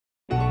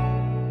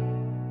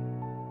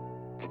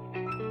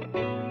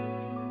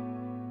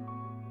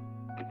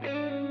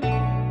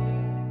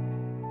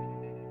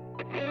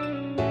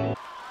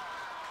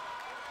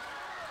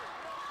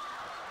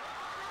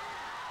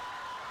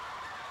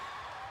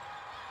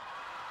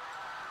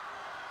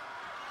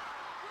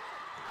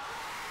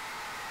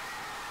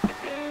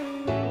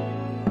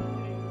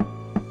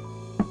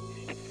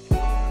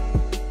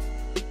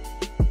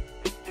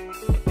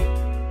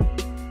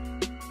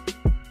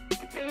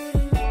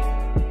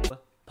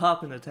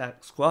poppin'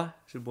 Attack Squad?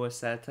 It's your boy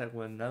Sad Attack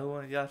with another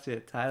one. Y'all see the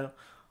title.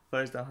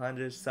 First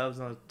 100 subs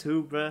on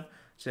 2, bruh.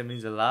 Shit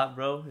means a lot,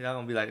 bro. Y'all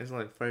gonna be like, it's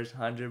only first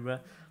 100, bruh.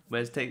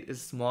 But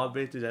it's small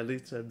victories that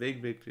leads to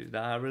big victories.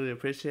 I really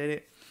appreciate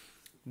it.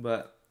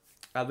 But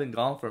I've been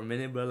gone for a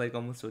minute, bro. Like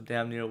almost a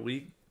damn near a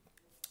week.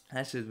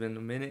 That shit's been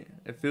a minute.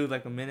 It feels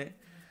like a minute.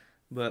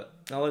 But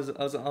I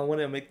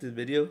wanted to make this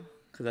video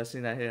because I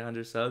seen I hit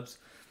 100 subs.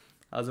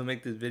 I was gonna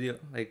make this video.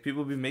 Like,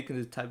 people be making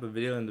this type of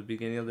video in the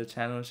beginning of the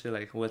channel and shit,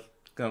 like what's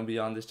gonna be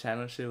on this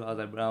channel and shit. I was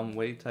like, bro, I'm gonna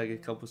wait till I get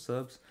a couple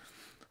subs.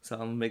 So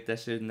I'm gonna make that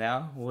shit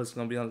now. What's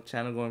gonna be on the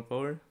channel going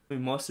forward? I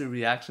mean, mostly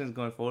reactions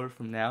going forward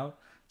from now,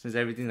 since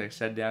everything like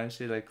shut down and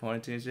shit, like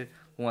quarantine and shit.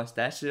 Once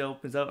that shit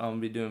opens up, I'm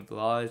gonna be doing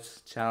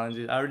vlogs,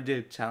 challenges. I already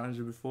did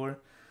challenges before,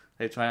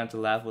 like trying not to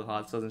laugh with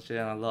hot sauce and shit,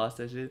 and I lost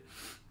that shit.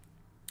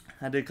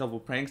 I did a couple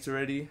pranks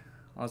already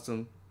on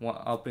some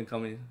up and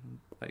coming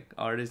like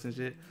artists and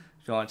shit.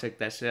 If you want to check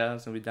that shit out,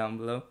 it's gonna be down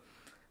below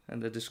in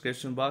the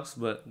description box.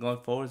 But going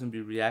forward, it's gonna be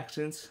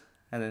reactions,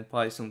 and then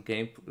probably some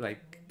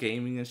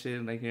gaming and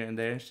shit, like here and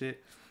there and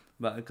shit.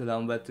 But because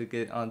I'm about to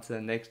get onto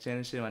the next gen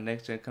and shit, my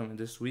next gen coming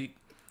this week.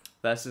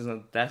 That's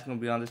gonna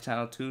be on this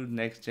channel too.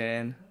 Next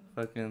gen,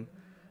 fucking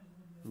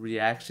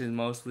reactions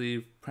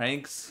mostly,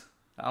 pranks.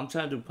 I'm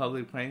trying to do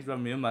public pranks, bro.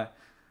 Me and my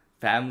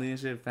family and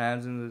shit,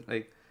 fans and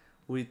like.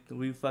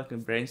 We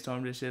fucking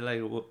brainstormed this shit,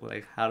 like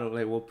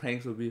what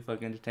pranks would be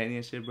fucking entertaining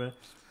and shit, bro.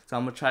 So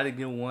I'm gonna try to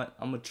get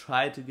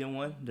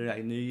one. They're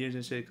like New Year's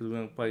and shit, cause we're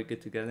gonna probably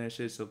get together and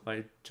shit. So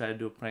probably try to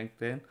do a prank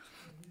then.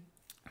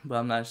 But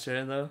I'm not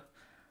sure though.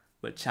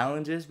 But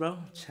challenges, bro.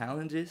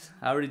 Challenges.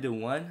 I already did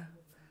one,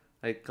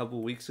 like a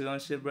couple weeks ago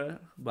and shit, bro.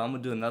 But I'm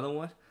gonna do another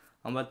one.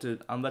 I'm about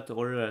to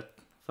order a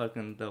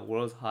fucking the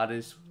world's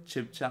hottest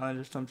chip challenge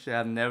or some shit.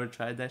 I've never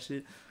tried that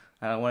shit.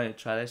 And I wanted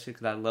to try that shit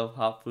because I love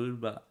hot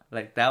food, but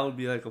like that would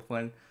be like a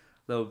fun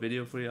little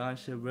video for y'all and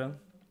shit, bro.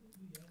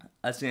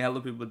 I seen hella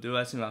people do.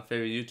 I seen my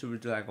favorite YouTuber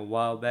do like a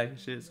while back and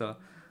shit, so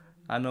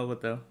I know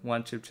what the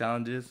one chip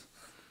challenge is.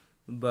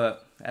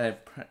 But and then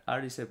I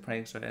already said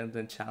pranks, right? And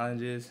then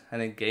challenges, and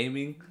then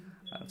gaming.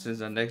 Since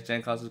the next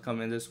gen consoles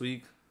coming in this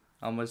week,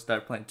 I'm gonna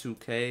start playing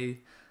 2K.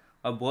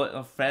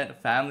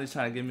 Family's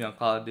trying to get me on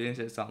Call of Duty and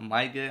shit, so I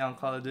might get on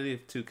Call of Duty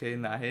if 2K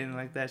not hitting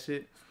like that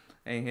shit,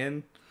 ain't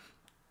hitting.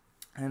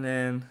 And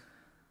then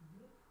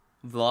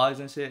vlogs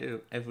and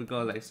shit, if we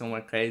go like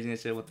somewhere crazy and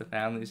shit with the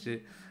family and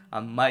shit,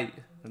 I might.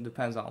 It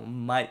depends on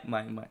might.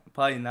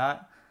 Probably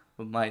not,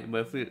 but might.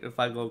 But if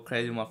I go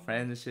crazy with my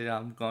friends and shit,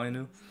 I'm going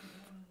to.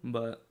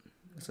 But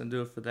that's gonna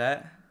do it for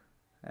that.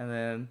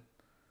 And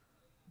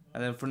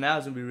then for now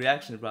it's gonna be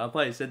reactions, bro. I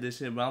probably said this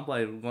shit, but I'm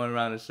probably going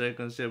around in circles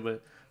and shit.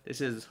 But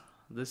this is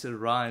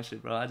raw and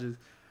shit, bro.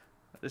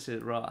 This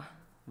shit raw.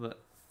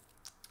 But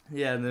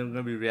yeah, and then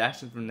gonna be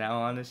reactions from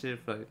now on and shit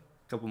for like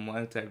couple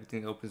months till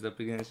everything opens up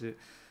again and shit.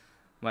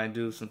 Might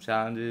do some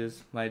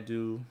challenges, yeah,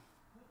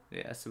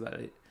 that's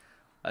about it.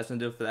 That's gonna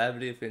do it for that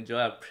video. If you enjoy,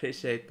 I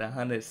appreciate the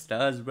 100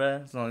 stars,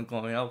 bro. It's only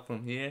going up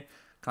from here.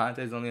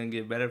 Content's only gonna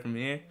get better from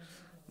here.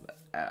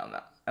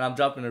 And I'm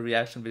dropping a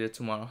reaction video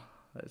tomorrow.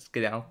 Let's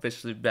get it. I'm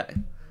officially back.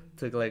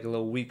 Took like a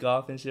little week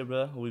off and shit,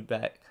 bro. We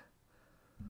back.